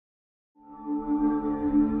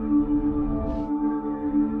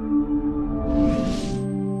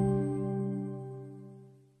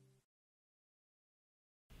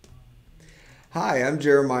Hi, I'm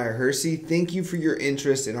Jeremiah Hersey. Thank you for your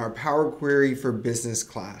interest in our Power Query for Business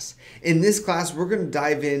class. In this class, we're going to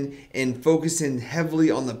dive in and focus in heavily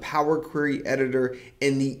on the Power Query editor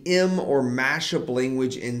and the M or mashup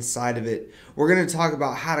language inside of it. We're going to talk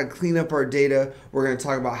about how to clean up our data. We're going to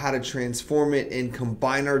talk about how to transform it and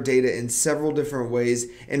combine our data in several different ways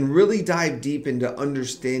and really dive deep into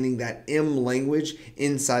understanding that M language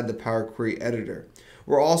inside the Power Query editor.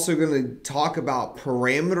 We're also going to talk about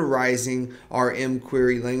parameterizing our M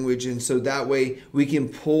query language, and so that way we can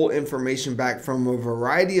pull information back from a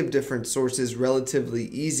variety of different sources relatively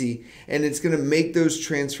easy, and it's going to make those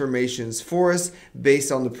transformations for us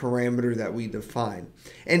based on the parameter that we define.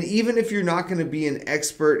 And even if you're not going to be an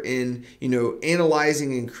expert in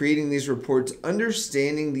analyzing and creating these reports,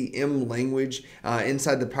 understanding the M language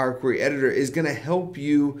inside the Power Query editor is going to help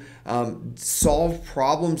you solve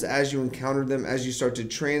problems as you encounter them, as you start to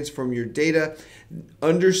transform your data.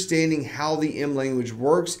 Understanding how the M language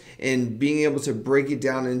works and being able to break it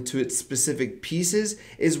down into its specific pieces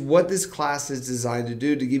is what this class is designed to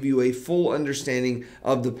do, to give you a full understanding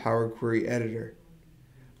of the Power Query editor.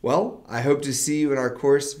 Well, I hope to see you in our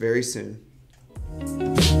course very soon.